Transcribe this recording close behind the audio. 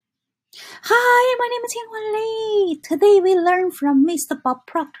Hi, my name is Tianwan Li. Today we learn from Mr. Bob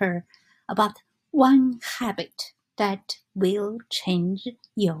Proctor about one habit that will change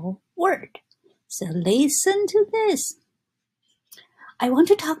your world. So listen to this. I want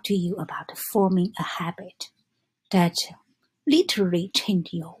to talk to you about forming a habit that literally change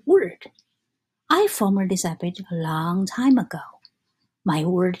your world. I formed this habit a long time ago. My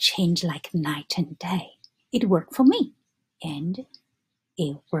world changed like night and day. It worked for me, and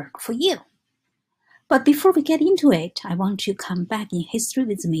it worked for you. But before we get into it, I want to come back in history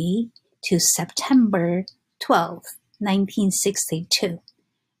with me to September 12th, 1962.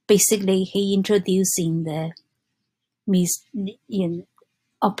 Basically, he introducing the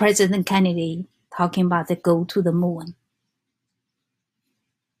of President Kennedy talking about the go to the moon.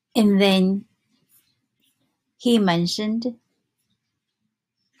 And then he mentioned,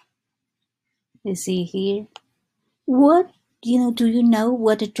 you see here, do you know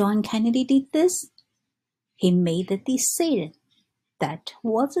what John Kennedy did this? He made a decision. That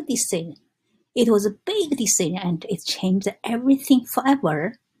was a decision. It was a big decision and it changed everything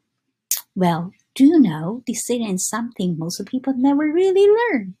forever. Well, do you know decision is something most people never really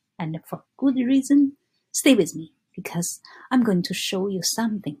learn, and for good reason? Stay with me because I'm going to show you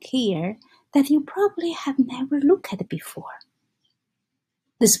something here that you probably have never looked at before.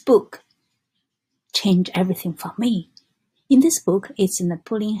 This book changed everything for me. In this book, it's in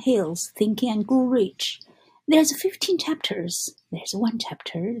Napoleon Hill's Think and Grow Rich. There's 15 chapters. There's one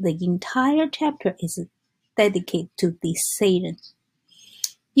chapter. The entire chapter is dedicated to decision.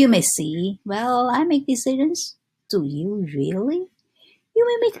 You may say, well, I make decisions. Do you really? You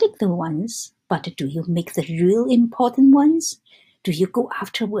may make little ones, but do you make the real important ones? Do you go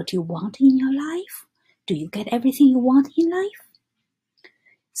after what you want in your life? Do you get everything you want in life?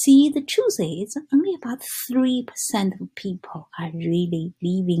 See, the truth is only about 3% of people are really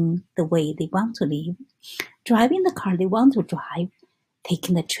living the way they want to live, driving the car they want to drive,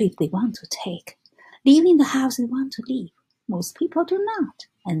 taking the trip they want to take, living the house they want to live. Most people do not,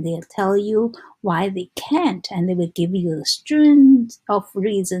 and they'll tell you why they can't, and they will give you a string of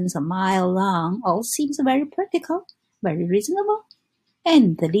reasons a mile long. All seems very practical, very reasonable,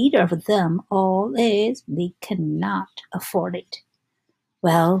 and the leader of them all is they cannot afford it.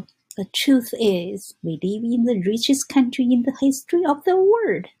 Well, the truth is we live in the richest country in the history of the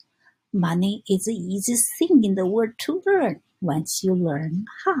world. Money is the easiest thing in the world to earn once you learn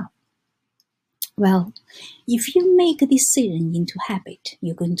how. Well, if you make a decision into habit,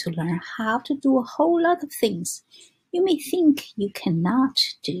 you're going to learn how to do a whole lot of things you may think you cannot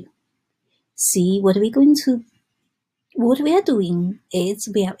do. See, what we are doing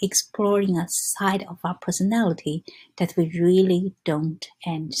is we are exploring a side of our personality that we really don't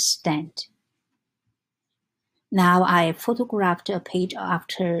understand. Now I photographed a page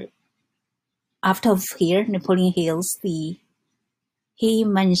after here, Napoleon Hill's he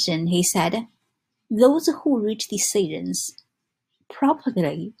said, those who reach decisions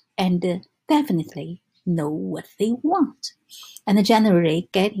properly and definitely know what they want and generally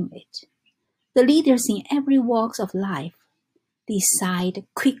getting it. The leaders in every walk of life decide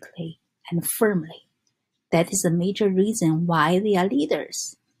quickly and firmly. That is a major reason why they are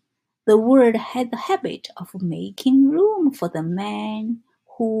leaders. The world had the habit of making room for the man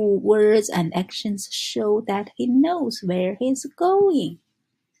whose words and actions show that he knows where he's going.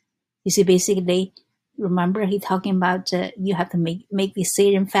 You see, basically, remember he talking about you have to make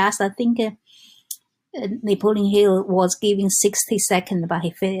decision fast. I think Napoleon Hill was giving 60 seconds, but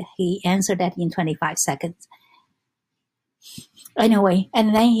he answered that in 25 seconds. Anyway,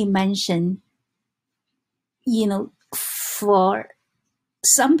 and then he mentioned, for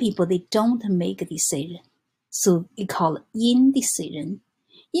some people, they don't make a decision. So we call it indecision.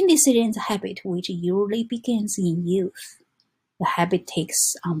 Indecision is a habit which usually begins in youth. The habit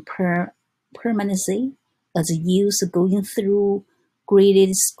takes on permanency as youth going through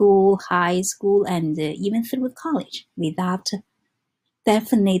graded school, high school, and even through college without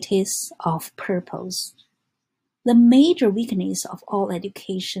definiteness of purpose. The major weakness of all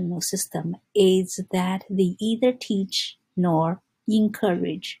educational system is that they either teach nor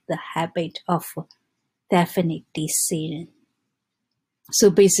encourage the habit of definite decision. So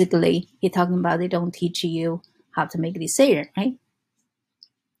basically, he's talking about they don't teach you how to make a decision, right?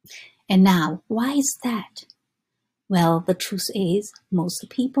 And now, why is that? Well, the truth is, most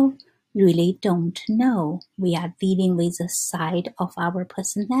people really don't know we are dealing with a side of our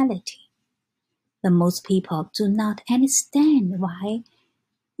personality. The most people do not understand why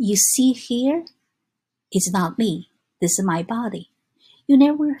you see here, it's not me, this is my body. You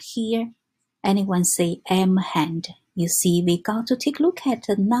never hear anyone say, I am a hand, You see, we got to take a look at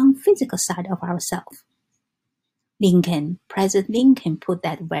the non-physical side of ourselves. President Lincoln put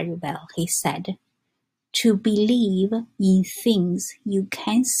that very well. He said, to believe in things you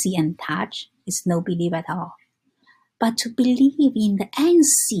can see and touch is no belief at all. But to believe in the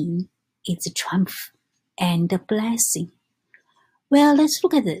unseen is a triumph and a blessing. Well, let's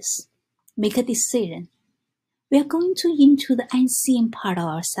look at this. Make a decision. We are going into the unseen part of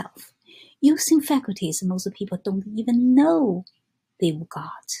ourselves, using faculties most people don't even know they've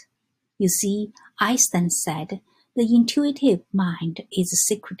got. You see, Einstein said the intuitive mind is a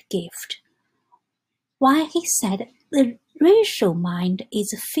secret gift, while he said the rational mind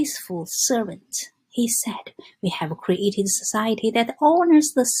is a faithful servant. He said, we have created a society that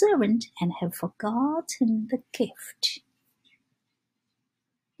honors the servant and have forgotten the gift.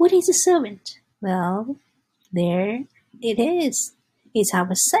 What is a servant? Well, there it is. It's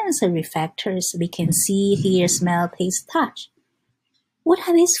our sensory factors we can see, hear, smell, taste, touch. What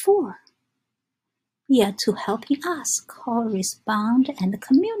are these for? Yeah, to helping us correspond and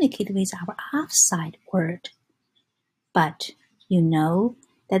communicate with our outside world. But you know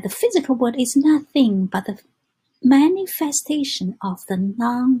that the physical world is nothing but the manifestation of the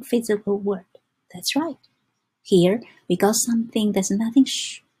non-physical world. That's right. Here we got something that's nothing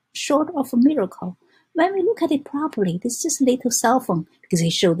short of a miracle. When we look at it properly, this is just a little cell phone because he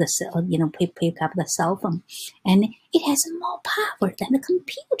showed the pick up the cell phone, and it has more power than the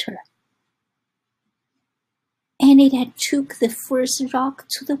computer. And it had took the first rock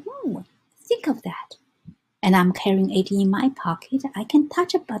to the moon. Think of that. And I'm carrying it in my pocket. I can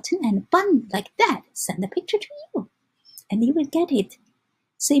touch a button and button like that, send a picture to you. And you will get it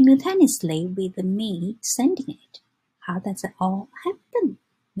simultaneously with me sending it. How does it all happen?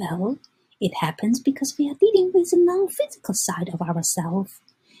 Well, it happens because we are dealing with the non-physical side of ourselves.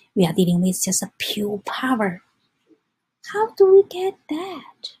 We are dealing with just a pure power. How do we get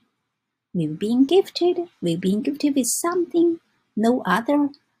that? We've been gifted with something no other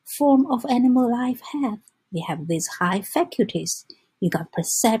form of animal life has. We have these high faculties. You got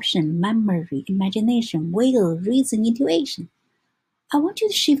perception, memory, imagination, will, reason, intuition. I want you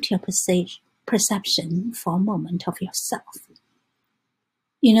to shift your perception for a moment of yourself.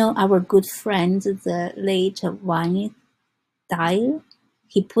 You know, our good friend, the late Wayne Dyer,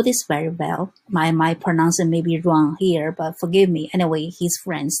 he put this very well. My pronunciation may be wrong here, but forgive me. Anyway, his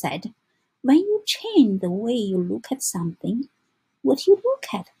friend said, when you change the way you look at something, what you look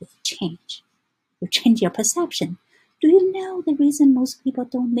at will change. You change your perception. Do you know the reason most people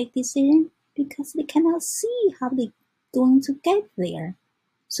don't make decisions? Because they cannot see how they're going to get there.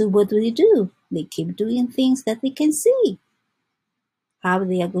 So what do? They keep doing things that they can see, how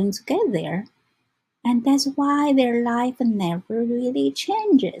they are going to get there. And that's why their life never really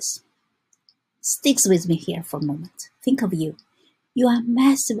changes. Sticks with me here for a moment. Think of you. You are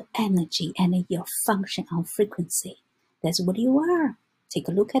massive energy and you function on frequency. That's what you are. Take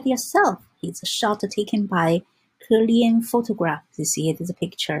a look at yourself. It's a shot taken by Kirlian photograph. You see it is a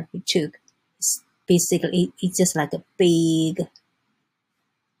picture he took. It's basically, it's just like a big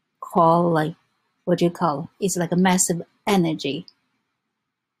call, like, what do you call it? It's like a massive energy.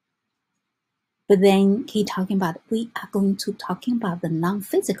 But then we are going to talking about the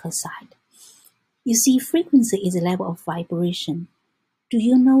non-physical side. You see, frequency is a level of vibration. Do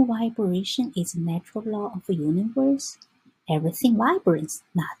you know vibration is a natural law of the universe? Everything vibrates,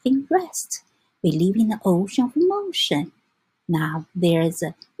 nothing rests. We live in an ocean of motion. Now, there's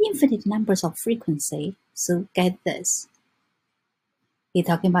infinite numbers of frequency, so get this. He's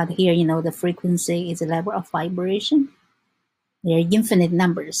talking about here, the frequency is a level of vibration. There are infinite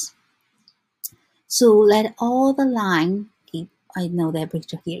numbers. So let all the line, I know that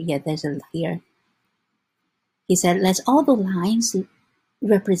picture here, yeah, there's a here. He said, let all the lines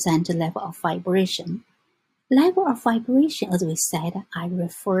represent a level of vibration. Level of vibration, as we said, I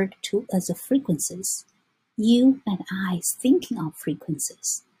referred to as the frequencies. You and I thinking of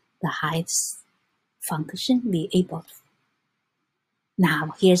frequencies, the highest function we able to.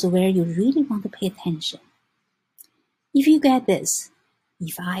 Now, here's where you really want to pay attention. If you get this,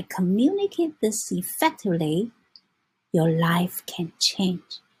 if I communicate this effectively, your life can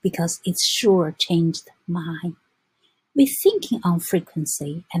change because it's sure changed mine. We're thinking on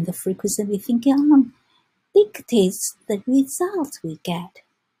frequency, and the frequency we're thinking on dictates the results we get.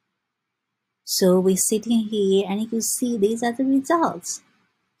 So we're sitting here and you see these are the results.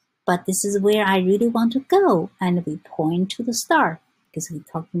 But this is where I really want to go, and we point to the star because we're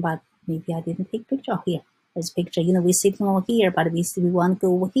talking about, maybe I didn't take a picture here. There's a picture, we're sitting over here, but we want to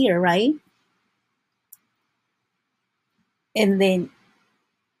go over here, right? And then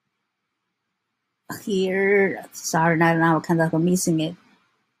here, sorry, now I kind of missing it.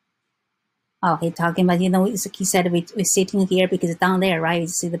 Oh, he talking about, he said we're sitting here because down there, right? You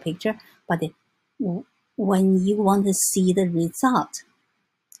see the picture, but when you want to see the result,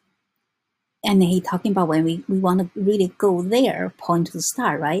 and he talking about when we want to really go there, point to the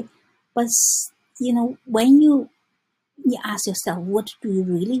star, right? But when you ask yourself, what do you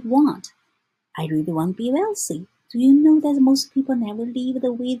really want? I really want to be wealthy. Do you know that most people never live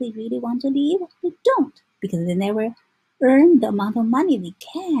the way they really want to live? They don't, because they never earn the amount of money they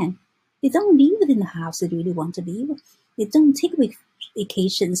can. They don't live in the house they really want to live. They don't take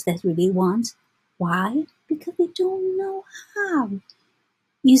vacations that they really want. Why? Because they don't know how.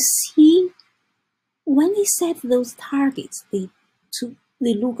 You see, when they set those targets, they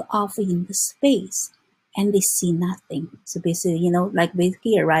look off in the space and they see nothing. So basically, like with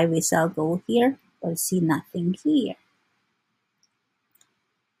here, right? We sell gold here, but see nothing here.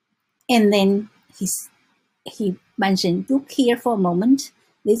 And then he mentioned, look here for a moment.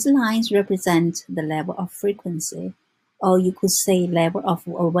 These lines represent the level of frequency, or you could say level of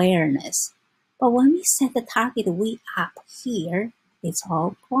awareness. But when we set the target way up here, it's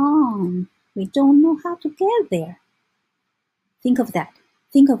all gone. We don't know how to get there. Think of that.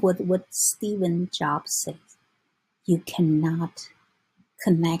 Think of what Steve Jobs says. You cannot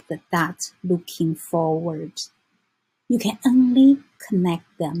connect the dots looking forward. You can only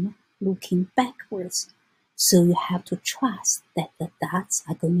connect them looking backwards. So you have to trust that the dots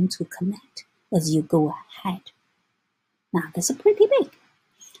are going to connect as you go ahead. Now that's pretty big.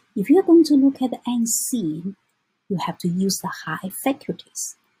 If you're going to look at the unseen, you have to use the high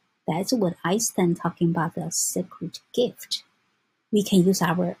faculties. That's what Einstein talking about, the secret gift. We can use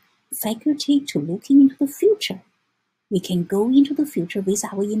our faculty to look into the future. We can go into the future with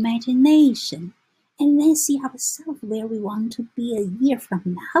our imagination and then see ourselves where we want to be a year from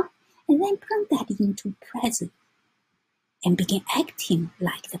now, and then turn that into present and begin acting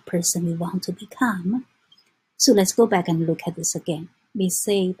like the person we want to become. So let's go back and look at this again. We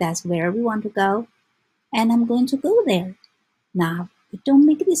say that's where we want to go, and I'm going to go there. Now, we don't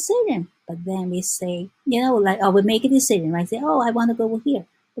make a decision, but then we say, we make a decision, right? Say, I want to go over here.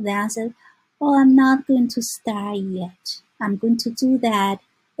 But then I said, I'm not going to start yet. I'm going to do that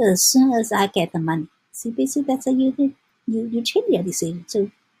as soon as I get the money. See, basically, that's how you change your decision.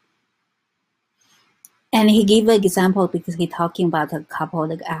 So, and he gave an example because he talking about a couple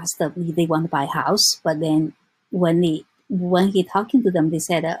that asked if they want to buy a house, but then when he talking to them, they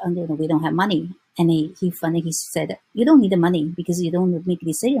said, we don't have money. And he said, you don't need the money because you don't make a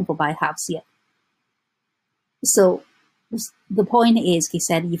decision for buy a house yet. So the point is, he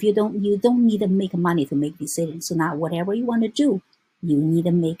said, if you don't need to make money to make decisions. So now whatever you want to do, you need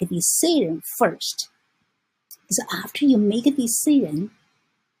to make a decision first. So after you make a decision,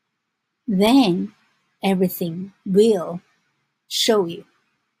 then everything will show you.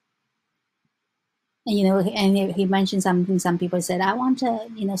 And he mentioned something. Some people said, I want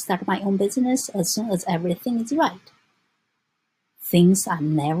to start my own business as soon as everything is right. Things are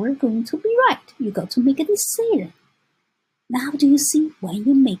never going to be right. You got to make a decision. Now do you see, when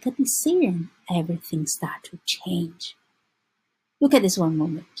you make a decision, everything starts to change. Look at this one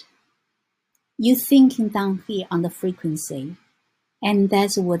moment. You're thinking down here on the frequency, and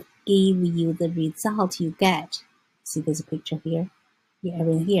that's what gave you the result you get. See this picture here? Yeah,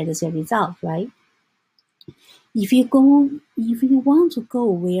 everything here, there's a result, right? If you want to go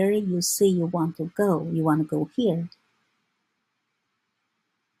where you say you want to go here.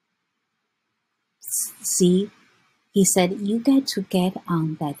 See, he said, you got to get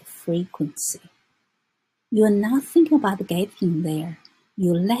on that frequency. You're not thinking about getting there.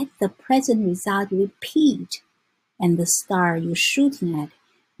 You let the present result repeat, and the star you're shooting at,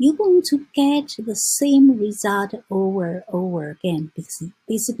 you're going to get the same result over again. Because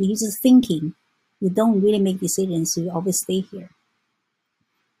basically, you're just thinking. You don't really make decisions, so you always stay here.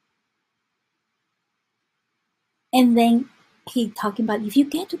 And then he talking about, if you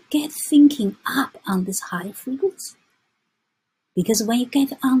get thinking up on this high frequency, because when you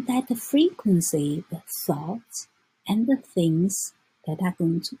get on that frequency, the thoughts and the things that are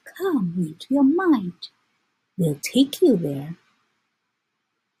going to come into your mind will take you there.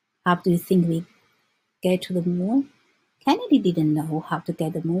 How do you think we get to the moon? Kennedy didn't know how to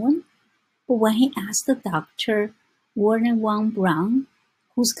get the moon, but when he asked the doctor, Wernher von Braun,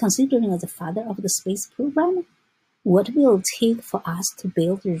 who's considered as the father of the space program, what will it take for us to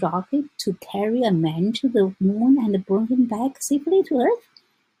build a rocket to carry a man to the moon and bring him back safely to Earth?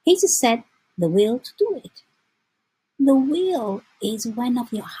 He just said, the will to do it. The will is one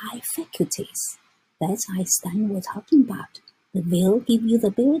of your high faculties. That's Einstein was talking about. The will gives you the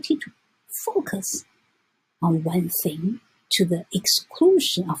ability to focus on one thing to the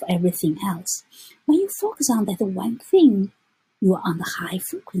exclusion of everything else. When you focus on that one thing, you are on the high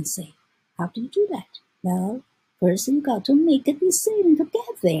frequency. How do you do that? Well, first you got to make a decision to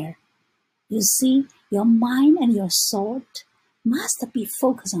get there. You see, your mind and your thought must be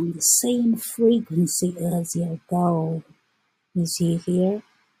focused on the same frequency as your goal. You see here?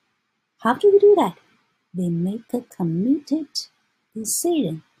 How do we do that? We make a committed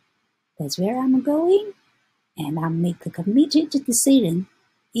decision. That's where I'm going, and I make a committed decision.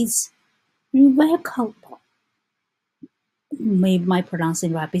 It's irrevocable. Maybe my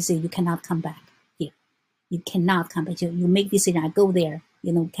pronunciation right, basically you cannot come back here. You cannot come back. You make decision, I go there.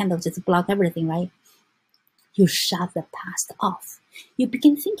 Kind of just block everything, right? You shut the past off. You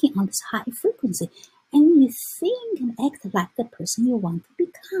begin thinking on this high frequency, and you think and act like the person you want to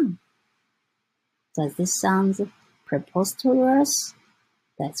become. Does this sound preposterous?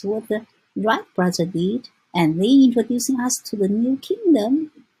 That's what the Wright brothers did, and they introducing us to the new kingdom.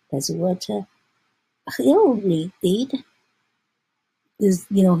 That's what Hillary did.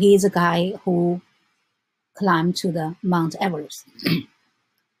 He is a guy who climbed to the Mount Everest.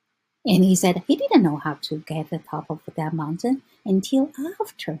 And he said he didn't know how to get to the top of that mountain until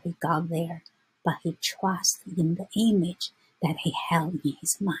after he got there, but he trusted in the image that he held in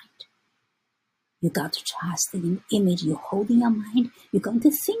his mind. You got to trust in the image you hold in your mind. You're going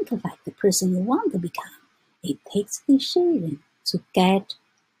to think like the person you want to become. It takes decision to get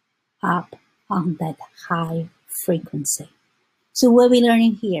up on that high frequency. So what we're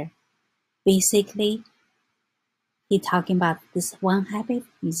learning here, basically, he's talking about this one habit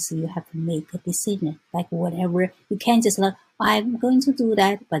is you have to make a decision. Like whatever, you can't just like, I'm going to do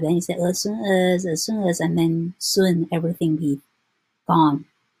that, but then you say as soon as, and then soon everything be gone.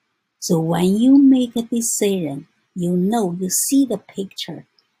 So when you make a decision, you see the picture,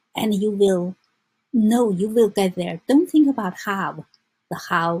 and you will know you will get there. Don't think about how. The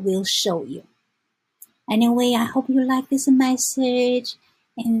how will show you. Anyway, I hope you like this message.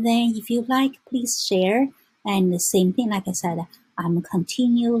 And then if you like, please share. And the same thing, like I said, I'm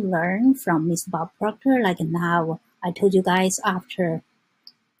continue learn from Miss Bob Proctor. Like now, I told you guys after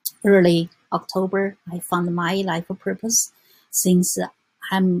early October, I found my life purpose. Since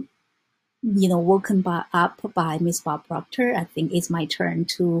I'm woken up by Miss Bob Proctor, I think it's my turn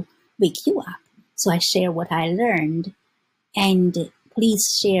to wake you up. So I share what I learned, and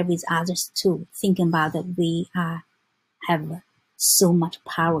please share with others too. Thinking about that we have so much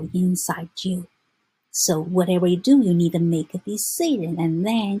power inside you. So whatever you do, you need to make a decision, and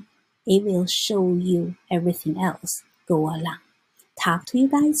then it will show you everything else go along. Talk to you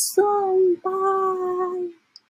guys soon. Bye.